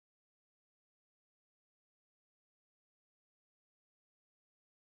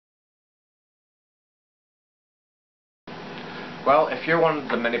Well, if you're one of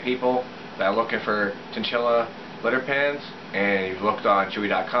the many people that are looking for chinchilla litter pans, and you've looked on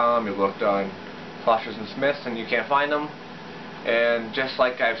Chewy.com, you've looked on Fosters and Smiths, and you can't find them, and just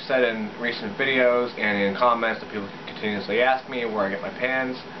like I've said in recent videos and in comments that people continuously ask me where I get my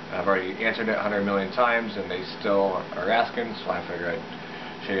pans, I've already answered it 100 million times and they still are asking, so I figured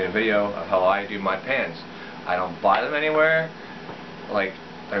I'd show you a video of how I do my pans. I don't buy them anywhere. Like,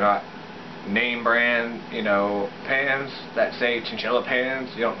 they're not name brand, you know, pans that say Chinchilla pans.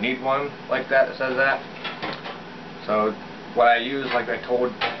 You don't need one like that says that. So what I use, like I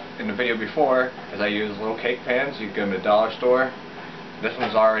told in the video before, is I use little cake pans. You get them at the dollar store. This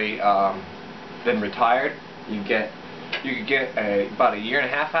one's already been retired. You could get about a year and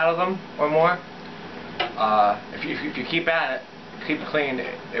a half out of them or more. If you keep at it, keep it clean,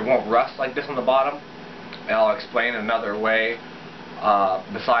 it won't rust like this on the bottom. And I'll explain another way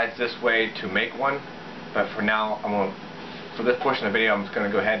besides this way to make one. But for now, for this portion of the video, I'm just going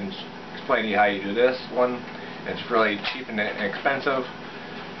to go ahead and explain to you how you do this one. It's really cheap and inexpensive.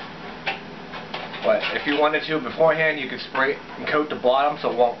 But if you wanted to beforehand, you could spray and coat the bottom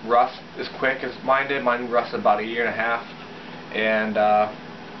so it won't rust as quick as mine did. Mine rusted about a year and a half. And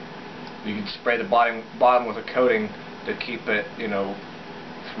you can spray the bottom with a coating to keep it, you know,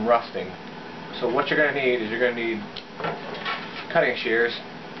 from rusting. So what you're going to need is you're going to need cutting shears.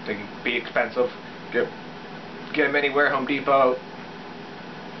 They can be expensive. Get them anywhere, Home Depot.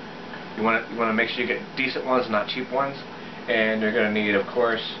 You want to make sure you get decent ones, not cheap ones. And you're going to need, of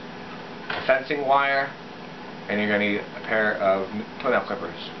course, a fencing wire, and you're going to need a pair of toenail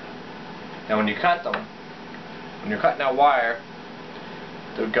clippers. Now when you cut them, when you're cutting that wire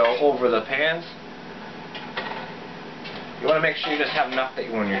to go over the pans, you want to make sure you just have enough that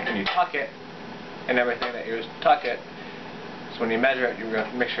when you tuck it and everything, that you just tuck it. So when you measure it, you're going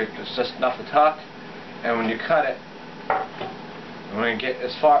to make sure it's just enough to tuck, and when you cut it, you want to get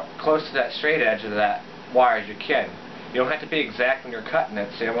as far close to that straight edge of that wire as you can. You don't have to be exact when you're cutting it.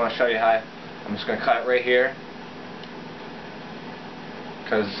 See, I want to show you how. I'm just going to cut it right here.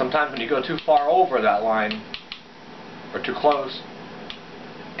 Because sometimes when you go too far over that line, or too close,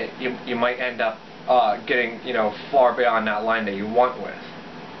 you might end up getting, you know, far beyond that line that you want with.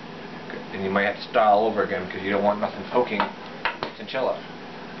 And you might have to start all over again because you don't want nothing poking chinchilla.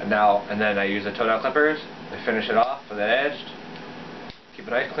 And then I use the toenail clippers to finish it off with that edge. Keep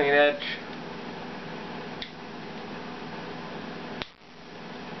a nice clean edge.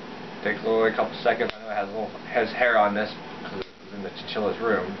 Takes a couple seconds. I know it has hair on this because it was in the chinchilla's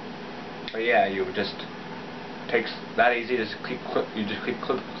room. But yeah, you would just takes that easy. You just keep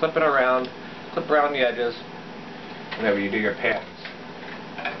clipping around, clip around the edges whenever you do your pans.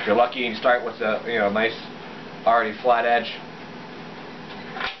 If you're lucky, you start with a nice already flat edge.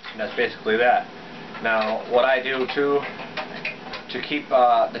 And that's basically that. Now, what I do too to keep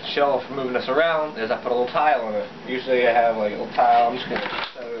the chinchilla from moving this around is I put a little tile on it. Usually I have like a little tile. I'm just going to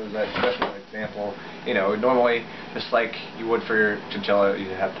show this one example. You know, normally, just like you would for your chinchilla, you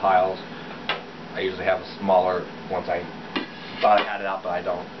have tiles. I usually have smaller ones. I thought I had it out, but I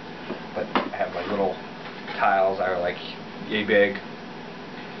don't. But I have like little tiles that are like yay big.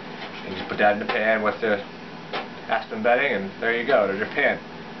 And you just put that in the pan with the aspen bedding, and there you go. There's your pan.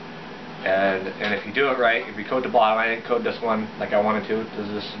 And if you do it right, if you coat the bottom, I didn't coat this one like I wanted to.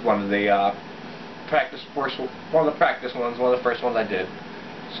 This is one of the practice ones, one of the first ones I did.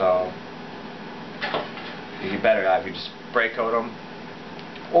 So you get better at it if you just spray coat them.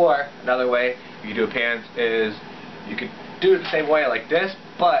 Or another way you can do pans is you could do it the same way like this,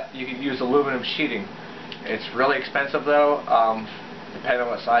 but you could use aluminum sheeting. It's really expensive though, depending on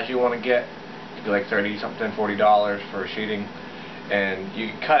what size you want to get. It could be like $30 something, $40 for sheeting. And you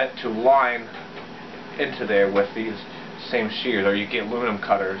can cut it to line into there with these same shears, or you get aluminum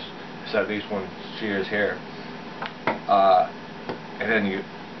cutters instead of these shears here. And then you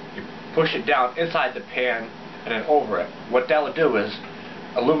push it down inside the pan and then over it. What that would do is,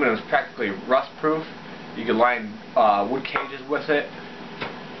 aluminum is practically rust-proof. You can line wood cages with it.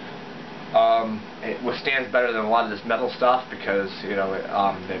 It withstands better than a lot of this metal stuff because, you know,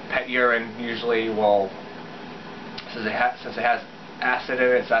 the pet urine usually will, since it has acid in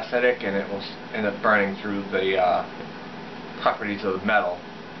it, it's acidic, and it will end up burning through the properties of the metal.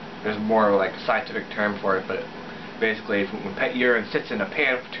 There's more of like a scientific term for it, but basically when pet urine sits in a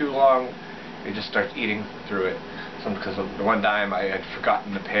pan for too long, it just starts eating through it. Because the one time I had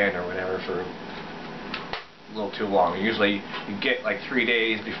forgotten the pan or whatever for a little too long. Usually you get like 3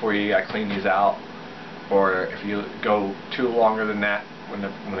 days before you clean these out, or if you go too longer than that,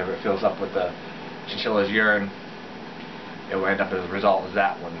 whenever it fills up with the chinchilla's urine, it will end up as a result of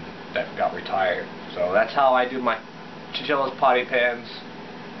that one that got retired. So that's how I do my chinchilla's potty pans.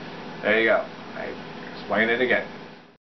 There you go. I explain it again.